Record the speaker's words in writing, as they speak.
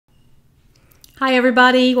Hi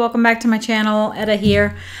everybody, welcome back to my channel. Etta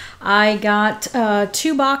here. I got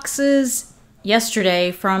 2 boxes yesterday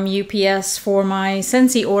from UPS for my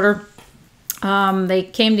Scentsy order. They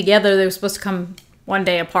came together. They were supposed to come one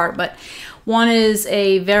day apart, but one is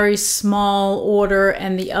a very small order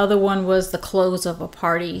and the other one was the close of a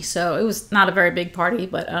party. So it was not a very big party,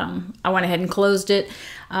 but I went ahead and closed it.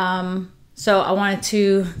 So I wanted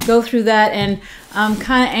to go through that, and I'm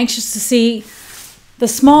kind of anxious to see the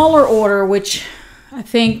smaller order, which I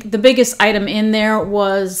think the biggest item in there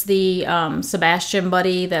was the Sebastian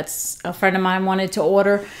buddy that's a friend of mine wanted to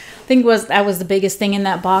order. I think that was the biggest thing in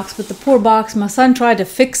that box. But the poor box, my son tried to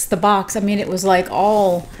fix the box. I mean, it was like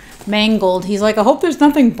all mangled. He's like, I hope there's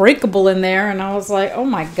nothing breakable in there. And I was like, oh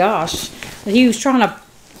my gosh. He was trying to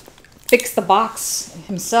fix the box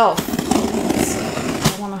himself.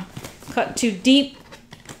 I don't want to cut too deep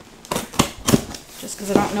just because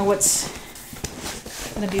I don't know what's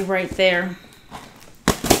going to be right there.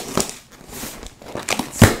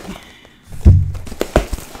 Let's see.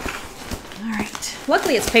 Alright,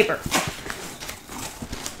 luckily it's paper.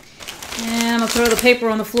 And I'm going to throw the paper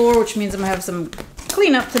on the floor, which means I'm going to have some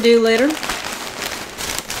cleanup to do later.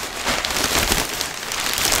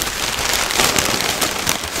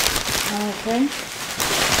 Okay.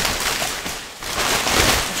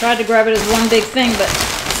 I tried to grab it as one big thing, but it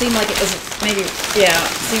seemed like it was maybe, yeah, it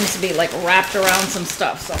seems to be like wrapped around some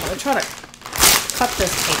stuff. So I'm going to try to cut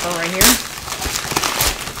this paper right here.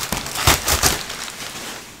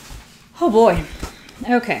 Oh boy.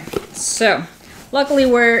 Okay, so luckily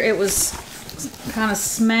where it was kind of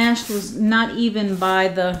smashed was not even by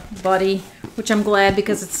the buddy, which I'm glad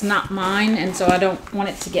because it's not mine, and so I don't want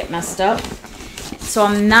it to get messed up. So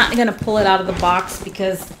I'm not going to pull it out of the box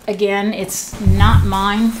because, again, it's not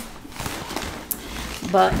mine.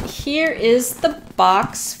 But here is the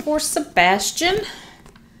box for Sebastian.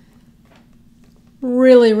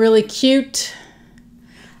 Really, really cute.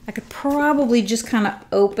 I could probably just kind of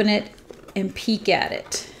open it and peek at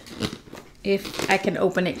it if I can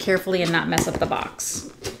open it carefully and not mess up the box.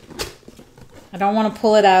 I don't want to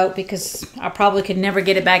pull it out because I probably could never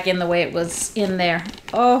get it back in the way it was in there.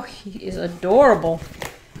 Oh, he is adorable.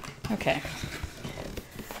 Okay.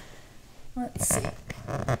 Let's see.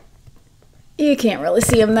 You can't really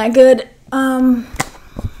see him that good.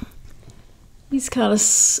 He's kind of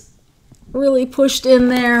really pushed in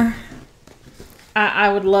there.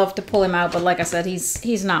 I would love to pull him out, but like I said,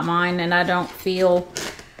 he's not mine, and I don't feel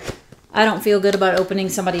good about opening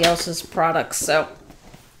somebody else's products. So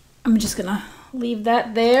I'm just gonna leave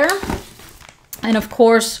that there. And of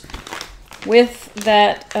course, with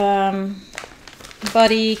that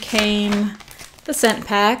buddy came the scent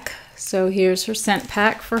pack. So here's her scent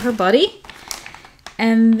pack for her buddy.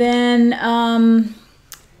 And then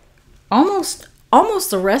almost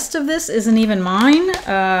the rest of this isn't even mine.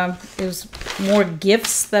 It was more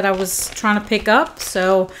gifts that I was trying to pick up.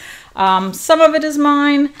 So some of it is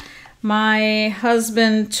mine. My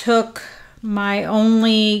husband took my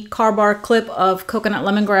only car bar clip of coconut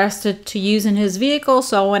lemongrass to use in his vehicle,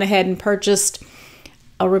 so I went ahead and purchased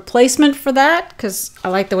a replacement for that because I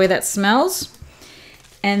like the way that smells.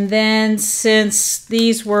 And then since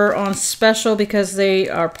these were on special because they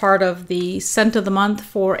are part of the scent of the month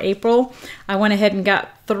for April, I went ahead and got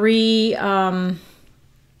 3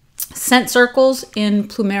 scent circles in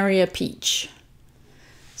Plumeria Peach.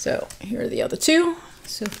 So here are the other 2.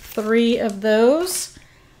 So 3 of those.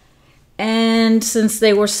 And since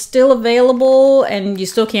they were still available and you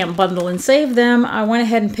still can't bundle and save them, I went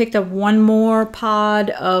ahead and picked up 1 more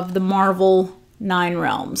pod of the Marvel 9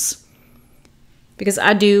 Realms. Because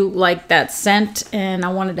I do like that scent and I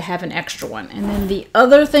wanted to have an extra one. And then the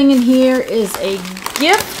other thing in here is a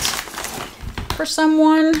gift for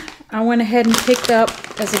someone. I went ahead and picked up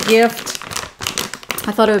as a gift.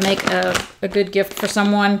 I thought it would make a good gift for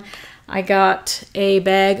someone. I got a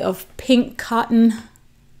bag of pink cotton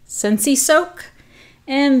Scentsy soak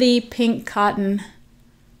and the pink cotton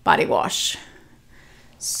body wash.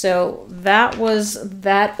 So that was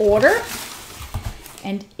that order.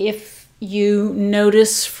 And if you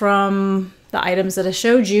notice from the items that I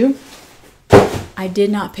showed you, I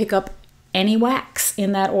did not pick up any wax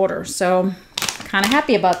in that order. So kind of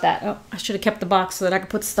happy about that. Oh, I should have kept the box so that I could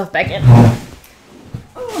put stuff back in.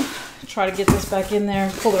 Oh, try to get this back in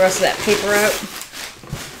there. Pull the rest of that paper out.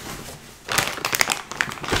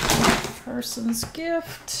 Person's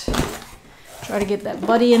gift. Try to get that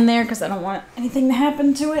buddy in there because I don't want anything to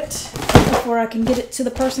happen to it before I can get it to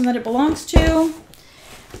the person that it belongs to.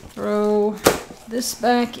 Throw this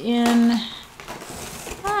back in.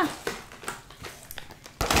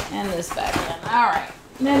 And this back in. Alright.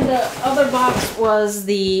 And then the other box was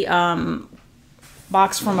the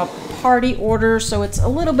box from a party order, so it's a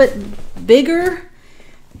little bit bigger.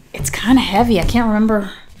 It's kind of heavy. I can't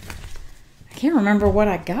remember what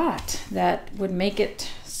I got that would make it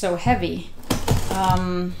so heavy.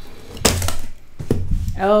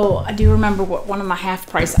 Oh, I do remember what one of my half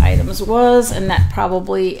price items was, and that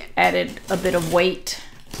probably added a bit of weight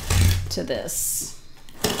to this.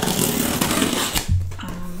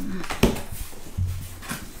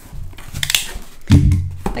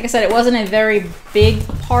 Like I said, it wasn't a very big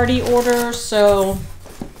party order, so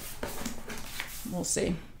we'll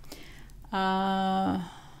see.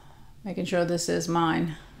 Making sure this is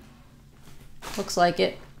mine. Looks like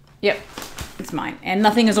it. Yep, it's mine. And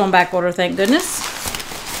nothing is on back order, thank goodness.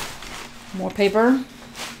 More paper.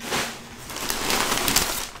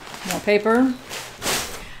 More paper.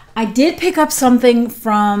 I did pick up something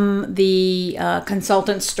from the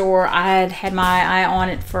consultant store. I had my eye on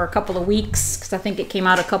it for a couple of weeks because I think it came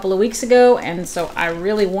out a couple of weeks ago, and so I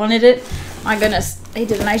really wanted it. My goodness, they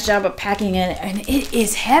did a nice job of packing it, and it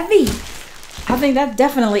is heavy. I think that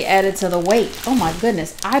definitely added to the weight. Oh my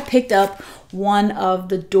goodness. I picked up one of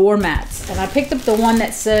the doormats, and I picked up the one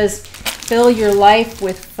that says fill your life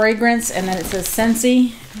with fragrance, and then it says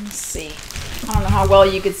Scentsy. Let's see. I don't know how well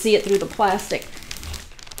you could see it through the plastic.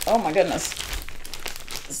 Oh my goodness.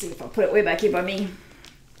 Let's see if I put it way back here by me.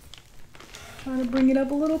 Try to bring it up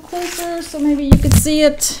a little closer so maybe you could see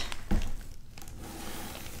it.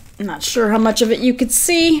 I'm not sure how much of it you could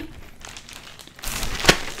see,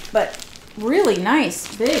 but really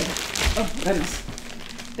nice, big. Oh goodness,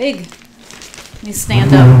 big. Let me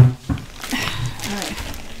stand up. All right.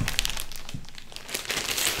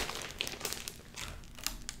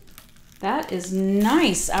 That is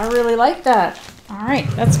nice. I really like that. All right,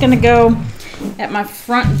 that's gonna go at my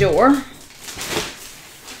front door.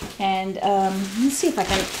 And let's see if I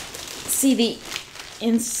can see the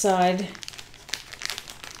inside.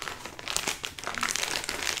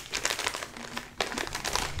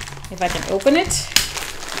 If I can open it.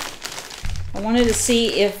 I wanted to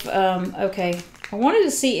see if, okay. I wanted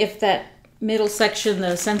to see if that middle section, the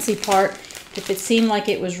Scentsy part, if it seemed like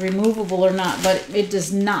it was removable or not, but it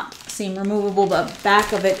does not seem removable. The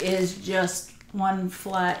back of it is just one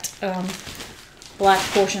flat black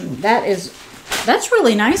portion. That's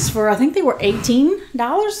really nice for, I think they were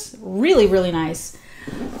 $18. Really, really nice.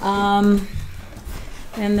 And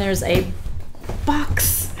there's a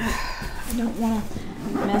box. I don't want to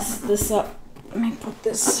mess this up. Let me put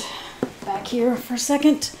this back here for a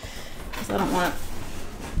second, because I don't want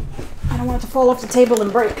it to fall off the table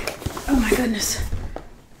and break. Oh my goodness.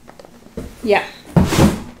 Yeah.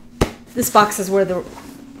 This box is where the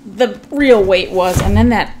real weight was, and then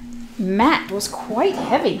that mat was quite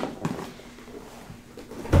heavy.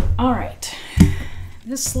 All right,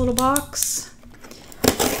 this little box.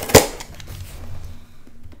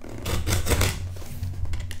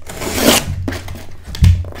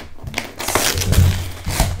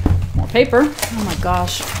 More paper. Oh my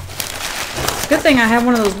gosh. Good thing I have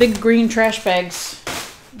one of those big green trash bags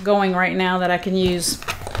going right now that I can use.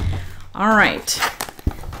 All right.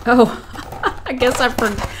 Oh, I guess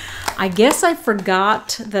I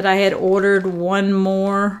forgot that I had ordered one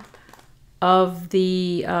more of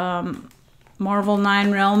the Marvel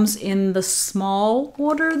 9 Realms in the small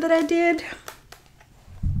order that I did,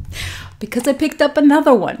 because I picked up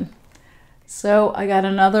another one. So I got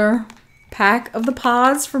another pack of the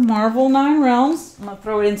pods for Marvel 9 Realms. I'm gonna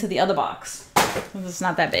throw it into the other box. It's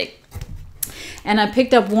not that big. And I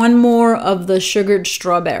picked up one more of the sugared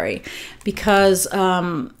strawberry because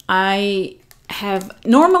normally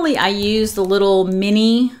I use the little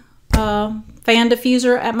mini fan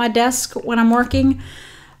diffuser at my desk when I'm working,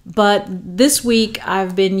 but this week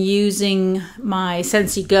I've been using my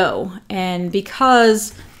Scentsy Go, and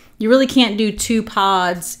because you really can't do 2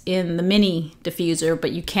 pods in the mini diffuser,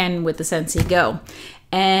 but you can with the Scentsy Go.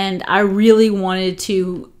 And I really wanted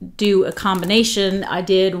to do a combination. I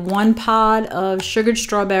did 1 pod of sugared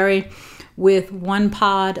strawberry with 1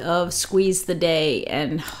 pod of Squeeze the Day,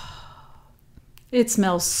 and it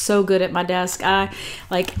smells so good at my desk. I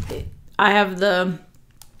have the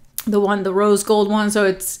rose gold one, so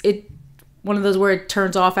it's one of those where it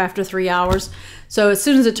turns off after 3 hours. So as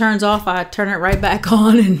soon as it turns off, I turn it right back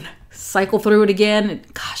on and cycle through it again.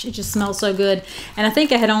 And gosh, it just smells so good. And I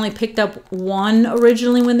think I had only picked up 1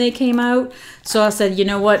 originally when they came out. So I said, you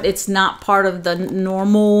know what? It's not part of the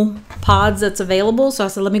normal pods that's available. So I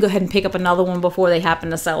said, let me go ahead and pick up another one before they happen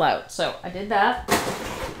to sell out. So I did that.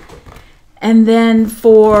 And then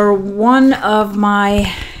for one of my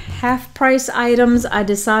half price items, I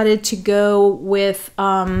decided to go with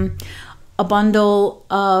a bundle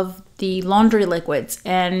of the laundry liquids.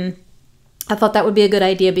 And I thought that would be a good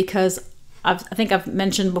idea because I think I've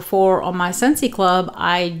mentioned before on my Scentsy Club,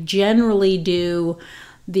 I generally do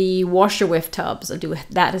the washer whiff tubs. I do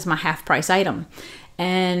that as my half price item.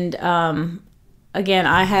 And again,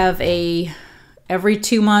 I have a every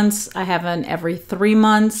 2 months, I have an every 3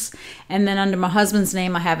 months, and then under my husband's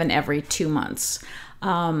name, I have an every 2 months.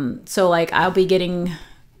 So like I'll be getting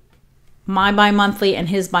my bi-monthly and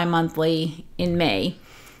his bi-monthly in May.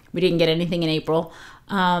 We didn't get anything in April.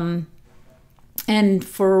 And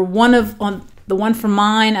for on the one for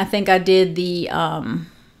mine, I think I did the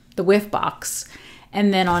whiff box.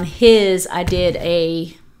 And then on his, I did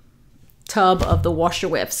a tub of the washer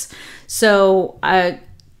whiffs. So I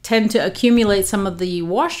tend to accumulate some of the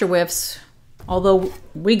washer whiffs, although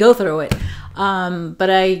we go through it. But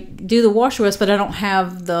I do the washer whiffs, but I don't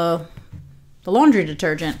have the laundry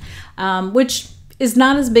detergent, which is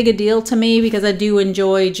not as big a deal to me because I do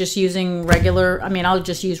enjoy just using regular, I'll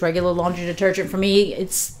just use regular laundry detergent. For me,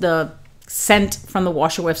 it's the scent from the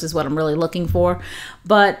washer whiffs is what I'm really looking for.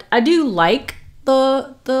 But I do like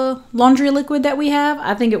the laundry liquid that we have.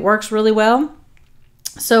 I think it works really well.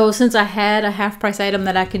 So since I had a half price item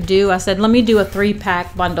that I could do, I said, let me do a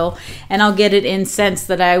 3-pack bundle and I'll get it in scents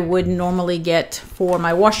that I would normally get for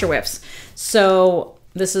my washer whiffs. So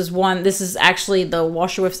this is actually the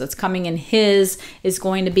washer whiffs that's coming in. His is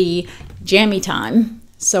going to be Jammy Time.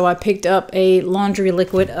 So I picked up a laundry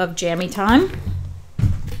liquid of Jammy Time.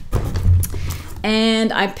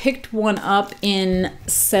 And I picked one up in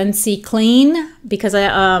Scentsy Clean because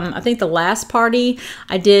I think the last party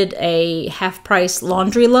I did a half price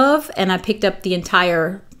Laundry Love and I picked up the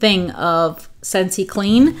entire thing of Scentsy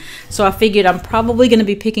Clean. So I figured I'm probably going to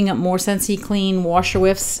be picking up more Scentsy Clean washer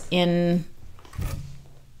whiffs in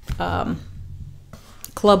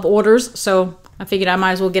club orders. So I figured I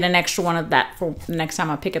might as well get an extra one of that for the next time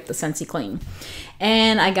I pick up the Scentsy Clean.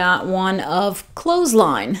 And I got one of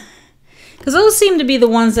Clothesline, because those seem to be the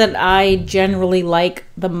ones that I generally like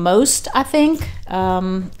the most, I think.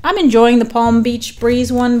 I'm enjoying the Palm Beach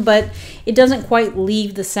Breeze one, but it doesn't quite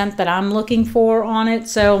leave the scent that I'm looking for on it.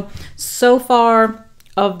 So far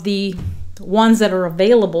of the ones that are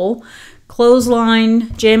available,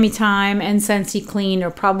 Clothesline, Jammy Time, and Scentsy Clean are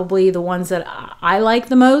probably the ones that I like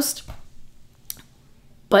the most.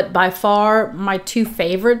 But by far, my 2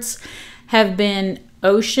 favorites have been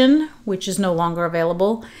Ocean, which is no longer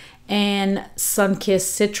available, and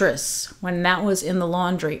Sunkissed Citrus when that was in the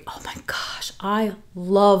laundry. Oh my gosh, I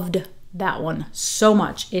loved that one so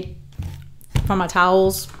much. For my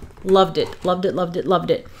towels, loved it, loved it, loved it, loved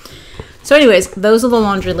it. So anyways, those are the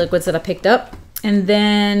laundry liquids that I picked up. And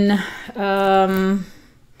then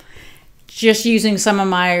just using some of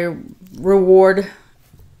my reward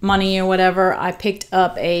money or whatever, I picked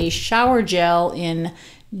up a shower gel in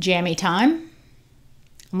Jammy Time.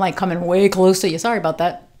 I'm like coming way close to you. Sorry about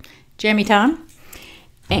that. Jammy Time.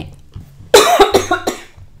 And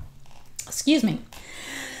excuse me.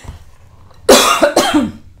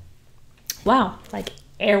 Wow, like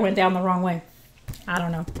air went down the wrong way. I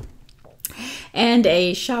don't know. And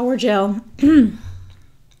a shower gel.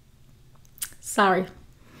 Sorry. Let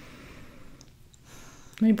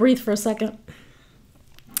me breathe for a second.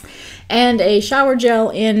 And a shower gel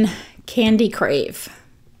in Candy Crave.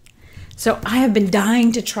 So I have been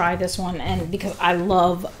dying to try this one, and because I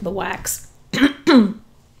love the wax.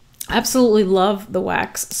 Absolutely love the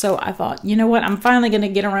wax. So I thought, you know what? I'm finally going to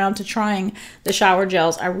get around to trying the shower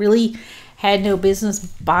gels. I really had no business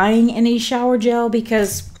buying any shower gel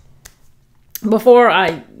because before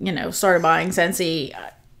I, started buying Scentsy,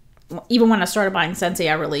 even when I started buying Scentsy,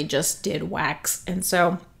 I really just did wax. And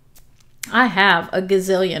so I have a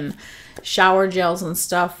gazillion shower gels and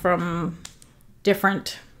stuff from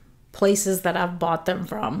different places that I've bought them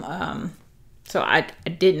from. So I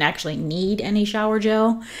didn't actually need any shower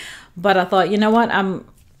gel, but I thought, you know what? I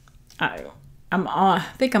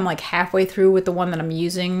think I'm like halfway through with the one that I'm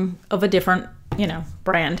using of a different,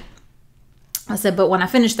 brand. I said, but when I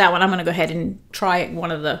finish that one, I'm going to go ahead and try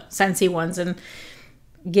one of the Scentsy ones and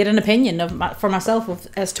get an opinion for myself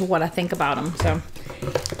as to what I think about them. So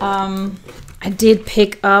I did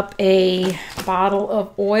pick up a bottle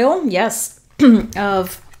of oil, yes,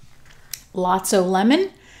 of Lotso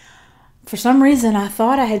Lemon. For some reason, I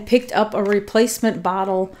thought I had picked up a replacement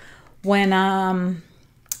bottle when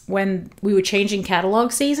we were changing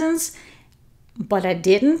catalog seasons, but I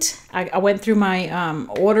didn't. I went through my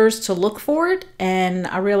orders to look for it, and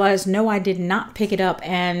I realized, no, I did not pick it up,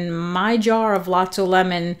 and my jar of Lotso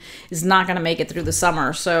Lemon is not going to make it through the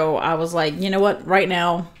summer. So I was like, you know what, right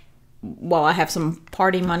now, while I have some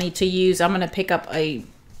party money to use, I'm going to pick up a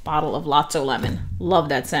bottle of Lotso Lemon. Love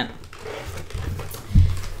that scent.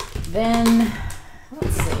 Then,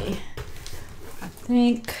 let's see, I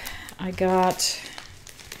think I got,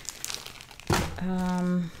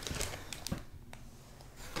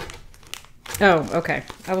 oh, okay.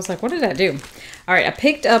 I was like, what did I do? All right, I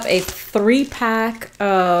picked up a 3-pack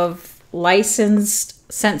of licensed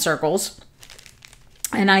scent circles,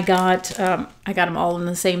 and I got them all in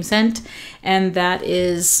the same scent, and that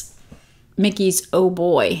is Mickey's Oh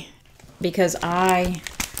Boy, because I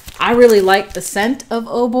really like the scent of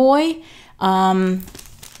Oh Boy. I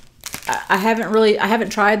haven't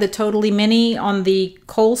tried the Totally Mini on the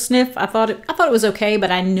Coal Sniff. I thought it was okay,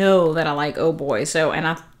 but I know that I like Oh Boy, so,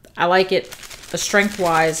 and I like it the strength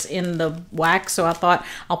wise in the wax, so I thought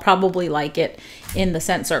I'll probably like it in the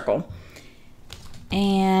scent circle.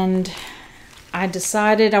 And I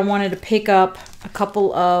decided I wanted to pick up a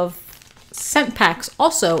couple of scent packs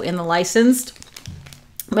also in the licensed,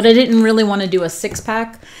 but I didn't really want to do a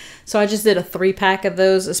 6-pack, so I just did a 3-pack of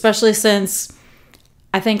those, especially since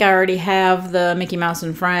I think I already have the Mickey Mouse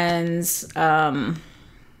and Friends. Trying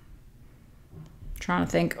to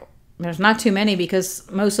think. There's not too many because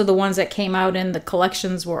most of the ones that came out in the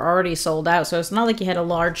collections were already sold out. So it's not like you had a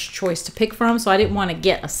large choice to pick from. So I didn't want to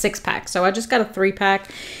get a 6-pack. So I just got a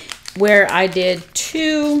 3-pack where I did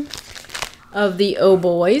 2 of the Oh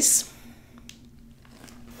Boys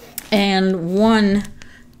and 1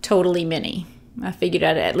 Totally Mini. I figured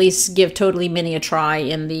I'd at least give Totally Mini a try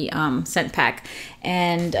in the scent pack.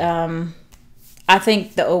 And I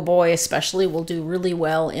think the Oh Boy especially will do really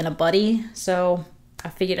well in a buddy. So I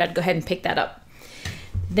figured I'd go ahead and pick that up.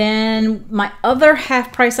 Then my other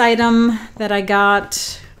half-price item that I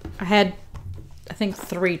got, I had, I think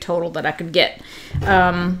 3 total that I could get.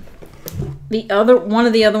 One of the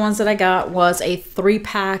other ones that I got was a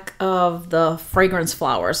 3-pack of the fragrance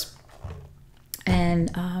flowers. And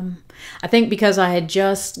I think because I had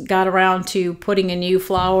just got around to putting a new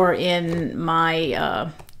flower in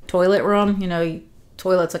my toilet room, you know,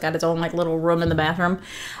 toilet's got its own like little room in the bathroom,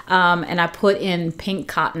 and I put in pink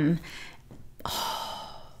cotton.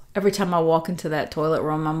 Oh, every time I walk into that toilet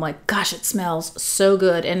room, I'm like, gosh, it smells so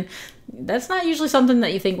good. And that's not usually something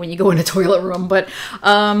that you think when you go in a toilet room, but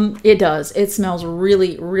it does. It smells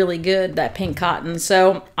really, really good, that pink cotton.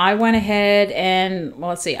 So I went ahead and, well,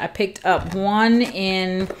 let's see, I picked up 1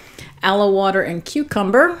 in aloe water and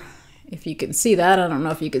cucumber. If you can see that, I don't know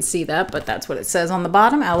if you can see that, but that's what it says on the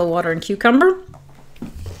bottom, aloe water and cucumber.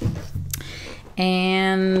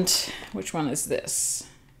 And which one is this?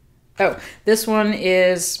 Oh, this one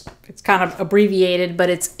is, it's kind of abbreviated, but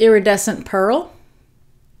it's iridescent pearl.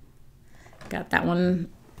 Got that one.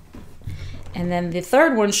 And then the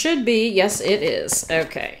third one should be, yes, it is.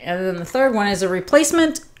 Okay. And then the third one is a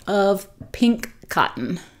replacement of pink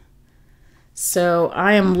cotton. So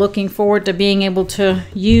I am looking forward to being able to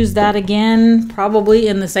use that again, probably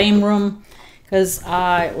in the same room, because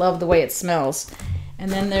I love the way it smells. And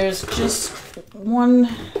then there's just one,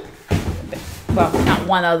 well, not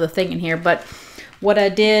one other thing in here, but what I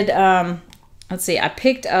did, let's see, I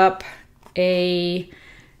picked up a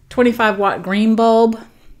 25-watt green bulb,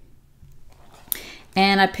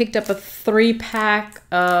 and I picked up a 3-pack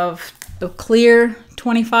of the clear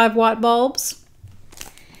 25-watt bulbs,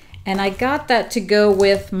 and I got that to go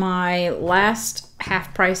with my last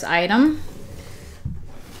half-price item,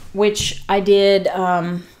 which I did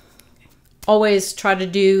always try to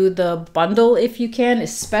do the bundle if you can,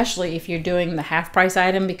 especially if you're doing the half-price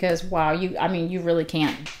item, because wow, I mean, you really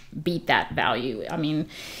can't beat that value. I mean,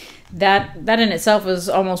 that in itself is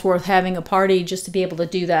almost worth having a party just to be able to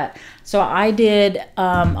do that. So I did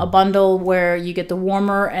a bundle where you get the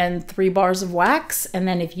warmer and 3 bars of wax, and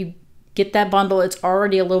then if you get that bundle, it's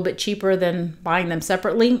already a little bit cheaper than buying them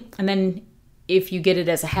separately. And then if you get it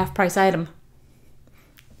as a half-price item,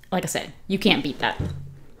 like I said, you can't beat that.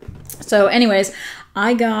 So anyways,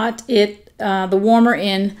 I got it, the warmer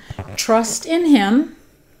in Trust in Him.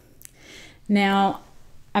 Now,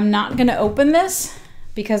 I'm not going to open this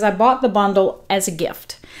because I bought the bundle as a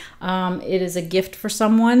gift. It is a gift for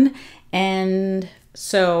someone, and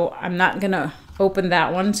so I'm not going to open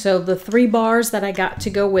that one. So the 3 bars that I got to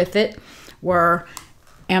go with it were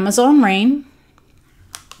Amazon Rain,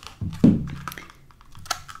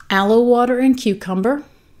 Aloe Water and Cucumber,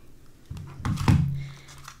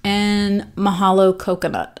 and Mahalo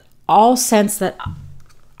Coconut. All scents that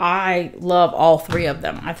I love, all 3 of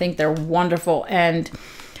them. I think they're wonderful. And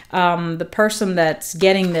the person that's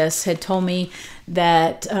getting this had told me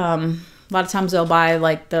that a lot of times they'll buy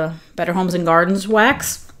like the Better Homes and Gardens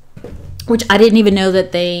wax, which I didn't even know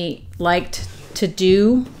that they liked to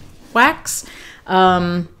do wax.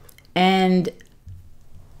 And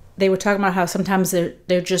they were talking about how sometimes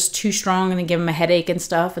they're just too strong and they give them a headache and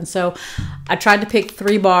stuff. And so I tried to pick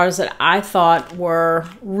 3 bars that I thought were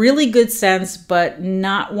really good scents, but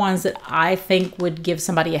not ones that I think would give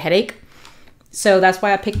somebody a headache. So that's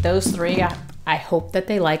why I picked those 3. I hope that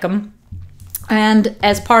they like them. And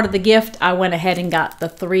as part of the gift, I went ahead and got the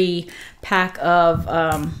 3-pack of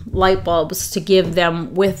light bulbs to give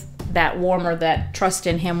them with that warmer, that Trust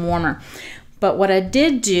in Him warmer. But what I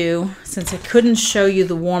did do, since I couldn't show you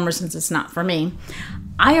the warmer since it's not for me,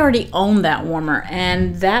 I already own that warmer.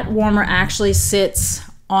 And that warmer actually sits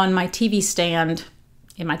on my TV stand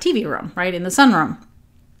in my TV room, right in the sunroom.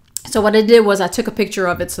 So what I did was I took a picture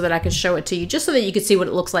of it so that I could show it to you, just so that you could see what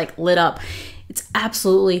it looks like lit up. It's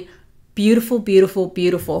absolutely beautiful, beautiful,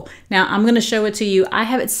 beautiful. Now I'm going to show it to you. I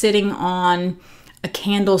have it sitting on a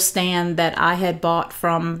candle stand that I had bought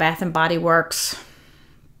from Bath and Body Works,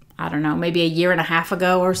 I don't know, maybe a year and a half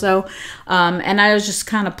ago or so. And I was just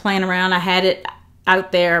kind of playing around. I had it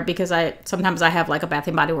out there because sometimes I have like a Bath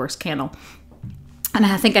and Body Works candle. And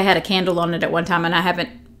I think I had a candle on it at one time, and I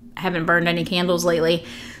haven't burned any candles lately.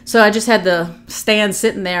 So I just had the stand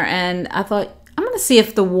sitting there, and I thought, I'm going to see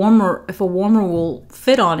if a warmer will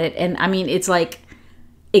fit on it. And I mean, it's like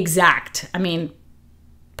exact. I mean,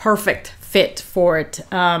 perfect fit for it.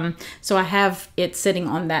 So I have it sitting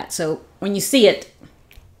on that. So when you see it,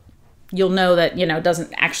 you'll know that, you know, it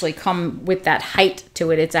doesn't actually come with that height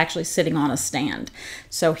to it. It's actually sitting on a stand.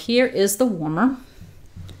 So here is the warmer.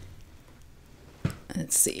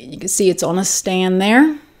 Let's see. You can see it's on a stand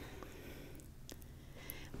there.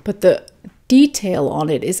 But the detail on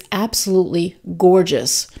it is absolutely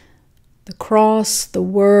gorgeous. The cross, the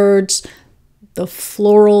words, the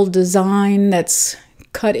floral design that's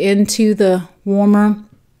cut into the warmer.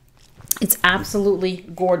 It's absolutely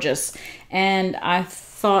gorgeous. And I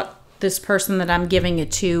thought this person that I'm giving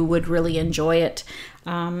it to would really enjoy it.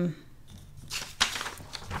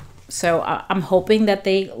 So I'm hoping that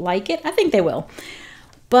they like it. I think they will.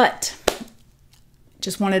 But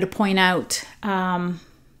just wanted to point out,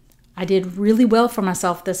 I did really well for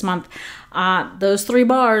myself this month. Those 3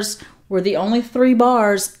 bars were the only 3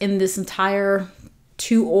 bars in this entire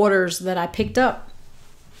 2 orders that I picked up.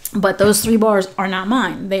 But those 3 bars are not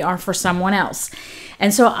mine. They are for someone else.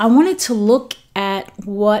 And so I wanted to look at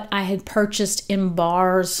what I had purchased in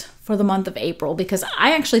bars for the month of April, because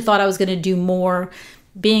I actually thought I was going to do more.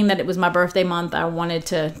 Being that it was my birthday month, I wanted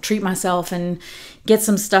to treat myself and get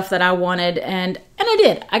some stuff that I wanted. And I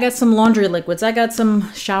did. I got some laundry liquids. I got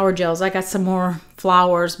some shower gels. I got some more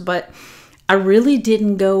flowers. But I really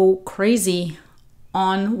didn't go crazy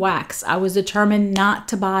on wax. I was determined not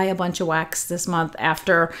to buy a bunch of wax this month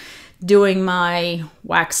after doing my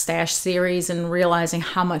wax stash series and realizing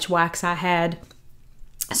how much wax I had.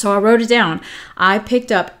 So I wrote it down. I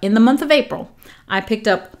picked up, in the month of April, I picked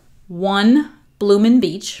up 1 Bloomin'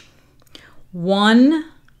 Beach, 1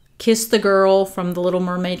 Kiss the Girl from the Little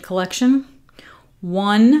Mermaid collection,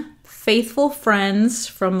 1 Faithful Friends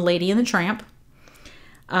from Lady and the Tramp.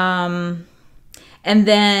 And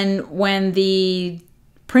then when the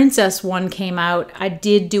Princess one came out, I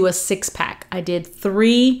did do a 6-pack. I did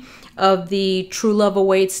 3 of the True Love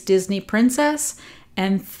Awaits Disney Princess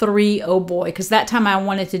and 3 Oh Boy, because that time I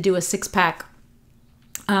wanted to do a 6-pack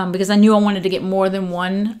because I knew I wanted to get more than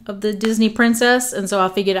 1 of the Disney Princess, and so I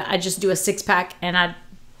figured I'd just do a 6-pack, and I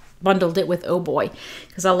bundled it with Oh Boy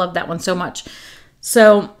because I love that one so much.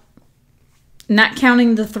 So not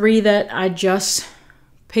counting the 3 that I just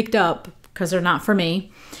picked up because they're not for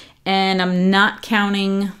me, and I'm not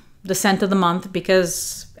counting the scent of the month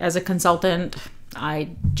because as a consultant I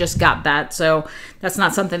just got that, so that's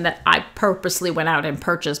not something that I purposely went out and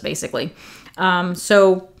purchased, basically.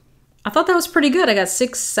 So I thought that was pretty good. I got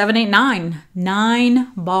 6, 7, 8,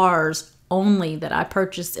 9 bars only that I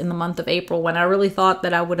purchased in the month of April, when I really thought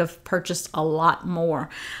that I would have purchased a lot more.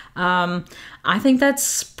 I think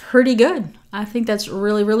that's pretty good. I think that's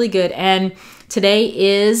really, really good. And today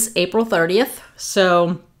is April 30th,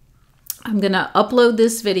 so I'm gonna upload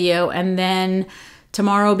this video, and then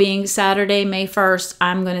tomorrow being Saturday, May 1st,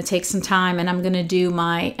 I'm going to take some time and I'm going to do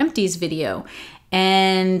my empties video.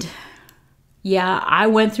 And yeah, I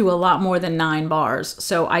went through a lot more than 9 bars.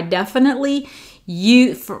 So I definitely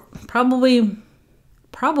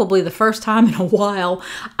probably the first time in a while,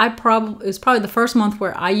 it was probably the first month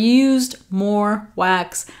where I used more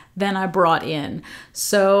wax than I brought in.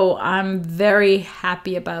 So I'm very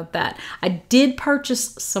happy about that. I did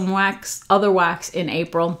purchase some other wax in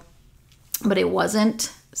April, but it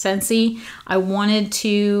wasn't Scentsy. I wanted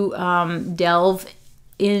to delve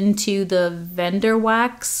into the vendor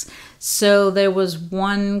wax. So there was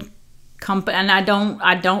one company, and I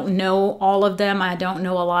don't know all of them. I don't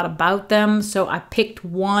know a lot about them. So I picked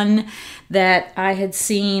one that I had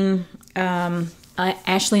seen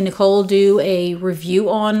Ashley Nicole do a review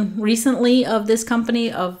on recently of this company,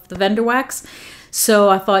 of the vendor wax. So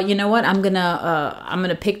I thought, you know what, I'm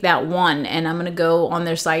gonna pick that one, and I'm gonna go on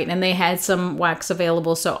their site, and they had some wax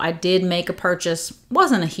available. So I did make a purchase.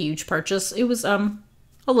 Wasn't a huge purchase. It was a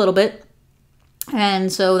little bit,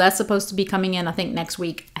 and so that's supposed to be coming in, I think, next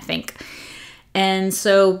week, I think. And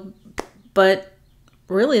so, but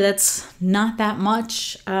really, that's not that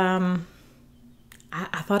much.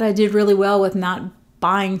 I thought I did really well with not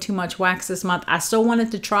buying too much wax this month. I still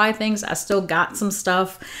wanted to try things. I still got some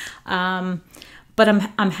stuff. But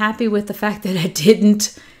I'm happy with the fact that I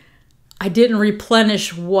didn't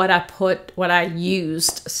replenish what I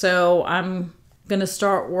used. So I'm gonna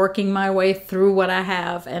start working my way through what I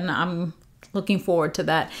have, and I'm looking forward to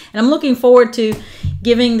that. And I'm looking forward to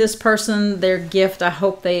giving this person their gift. I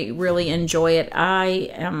hope they really enjoy it.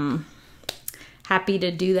 I am happy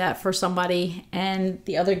to do that for somebody, and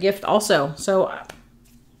the other gift also. So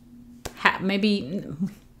maybe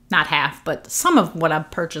not half, but some of what I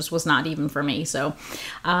purchased was not even for me. So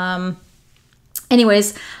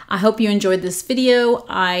anyways, I hope you enjoyed this video.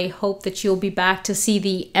 I hope that you'll be back to see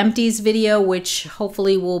the empties video, which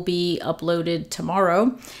hopefully will be uploaded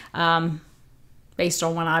tomorrow, based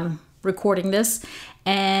on when I'm recording this.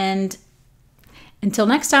 And until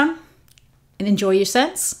next time, and enjoy your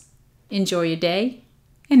scents, enjoy your day,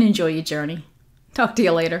 and enjoy your journey. Talk to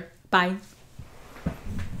you later. Bye.